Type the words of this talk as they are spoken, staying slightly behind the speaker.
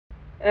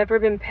Ever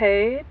been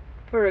paid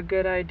for a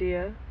good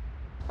idea?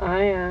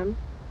 I am.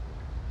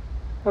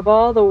 Of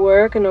all the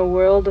work in a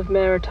world of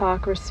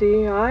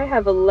meritocracy, I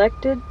have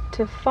elected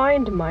to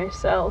find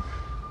myself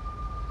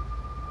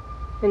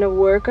in a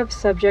work of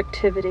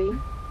subjectivity,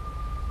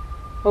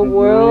 a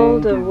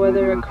world of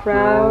whether a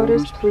crowd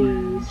is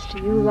pleased.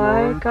 You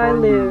like, I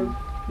live.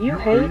 You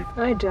hate,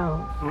 I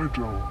don't.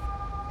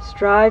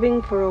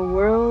 Striving for a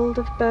world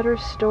of better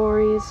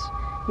stories.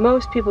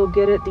 Most people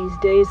get it these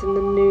days in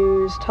the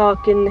news,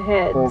 talking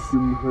heads.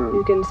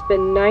 You can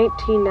spend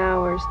 19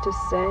 hours to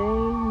say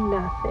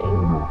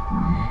nothing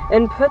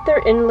and put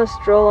their endless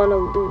stroll on a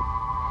loop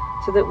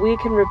so that we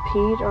can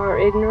repeat our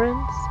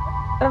ignorance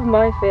of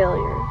my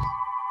failures.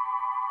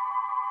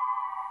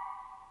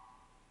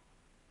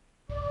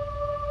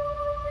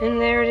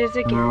 And there it is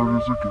again,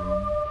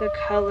 the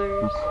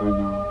colors,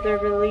 the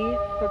relief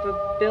of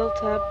a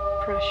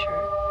built-up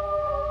pressure,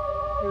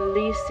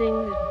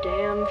 releasing the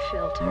damn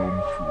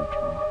filter.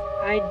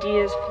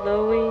 Ideas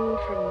flowing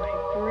from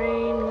my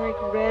brain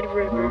like red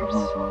rivers.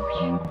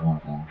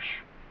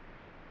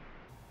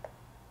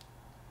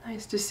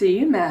 Nice to see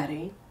you,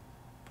 Maddie.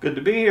 Good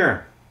to be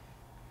here.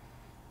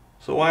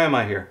 So why am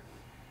I here?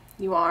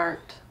 You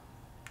aren't.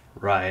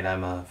 Right,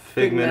 I'm a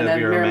figment of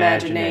your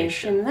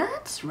imagination.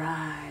 That's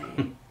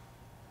right.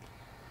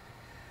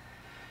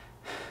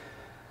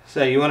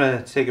 So, you want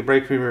to take a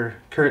break from your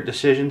current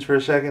decisions for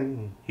a second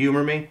and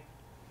humor me?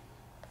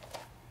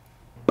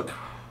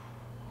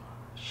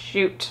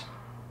 Shoot.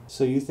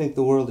 So you think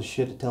the world is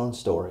shit at telling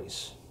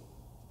stories.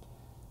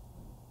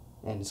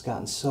 And it's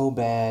gotten so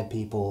bad,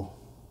 people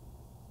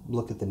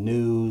look at the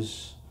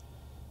news,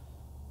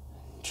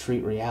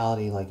 treat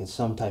reality like it's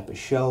some type of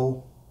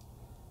show,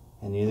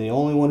 and you're the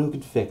only one who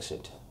can fix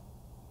it.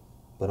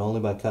 But only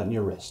by cutting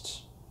your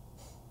wrists.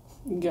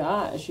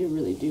 Gosh, you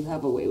really do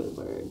have a way with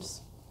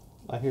words.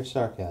 I hear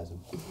sarcasm.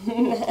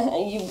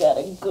 You've got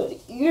a good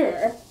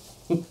ear.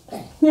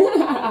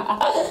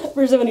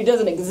 For someone who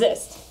doesn't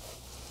exist.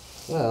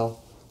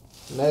 Well,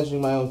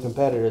 imagining my own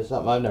competitor is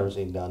something I've never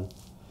seen done.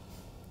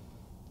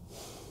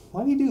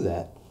 Why do you do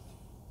that?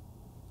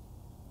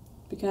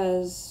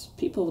 Because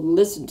people would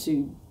listen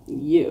to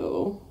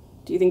you.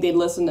 Do you think they'd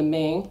listen to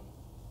me?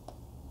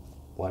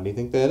 Why do you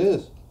think that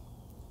is?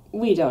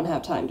 We don't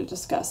have time to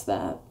discuss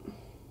that.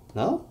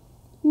 No?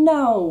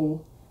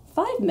 No.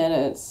 5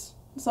 minutes.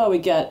 That's all we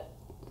get.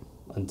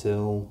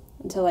 Until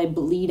I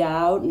bleed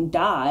out and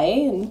die,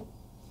 and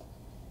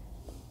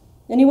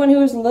anyone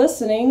who is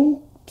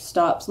listening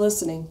stops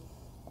listening.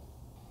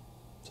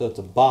 So it's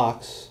a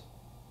box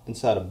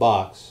inside a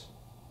box,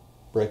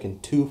 breaking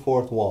 2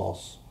 fourth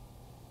walls.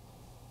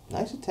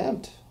 Nice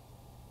attempt.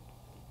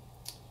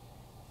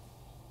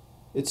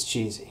 It's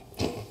cheesy.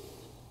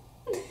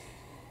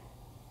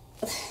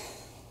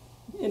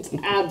 It's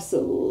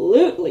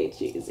absolutely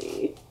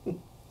cheesy.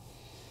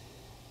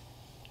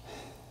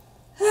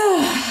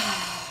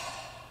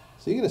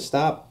 So you gonna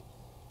stop?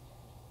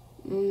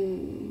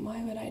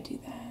 Why would I do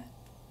that?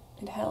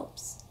 It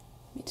helps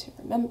me to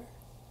remember.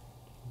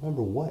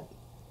 Remember what?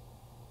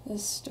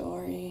 This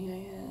story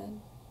I had.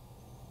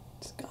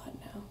 It's gone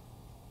now.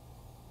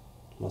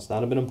 Must not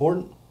have been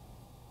important.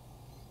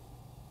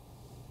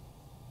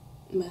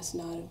 Must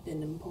not have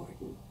been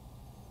important.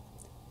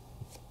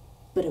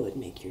 But it would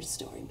make your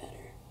story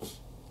better.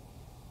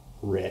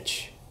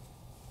 Rich.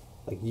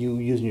 Like you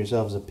using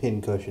yourself as a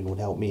pincushion would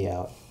help me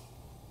out.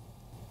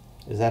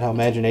 Is that how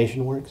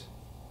imagination works?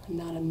 I'm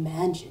not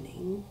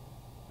imagining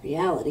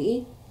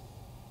reality.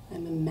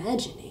 I'm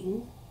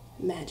imagining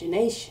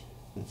imagination.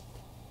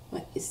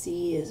 What you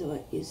see is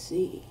what you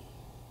see.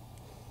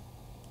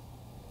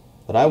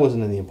 But I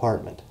wasn't in the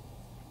apartment.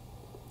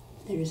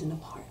 There's an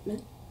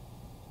apartment.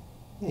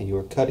 Yeah, you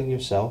were cutting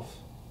yourself.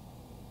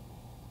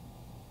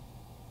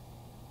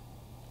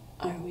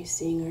 Are we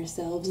seeing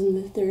ourselves in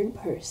the third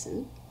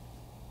person?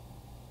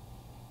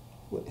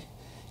 What?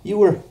 You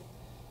were...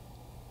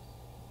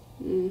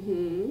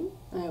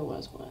 I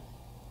was one.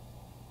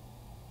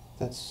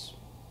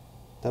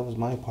 That was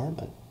my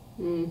apartment.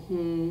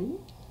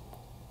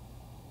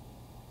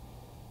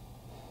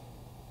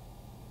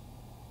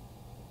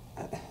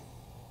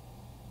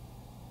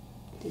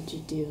 Did you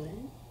do it?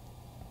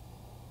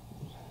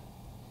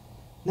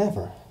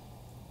 Never.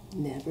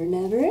 Never,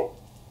 never?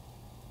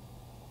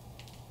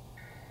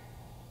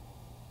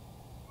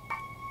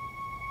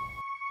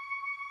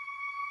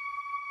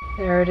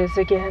 There it is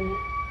again.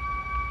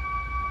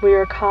 We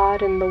are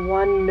caught in the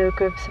one nook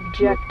of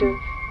subjective,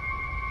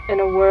 in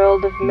a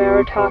world of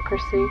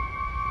meritocracy.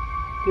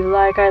 You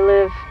like, I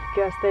live.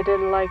 Guess they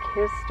didn't like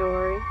his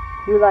story.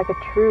 You like a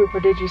truth,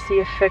 or did you see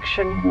a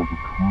fiction?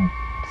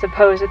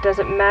 Suppose it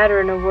doesn't matter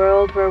in a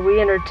world where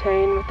we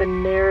entertain with the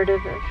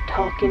narrative of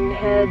talking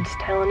heads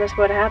telling us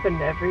what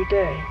happened every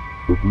day.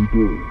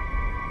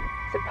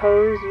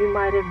 Suppose you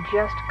might have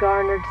just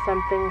garnered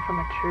something from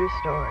a true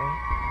story.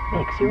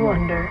 Makes you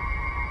wonder,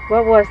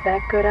 what was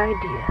that good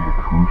idea?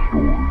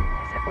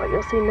 Is it what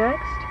you'll see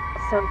next?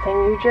 Something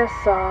you just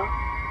saw?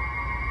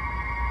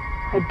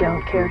 I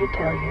don't care to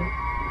tell you.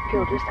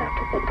 You'll just have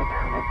to think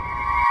about it.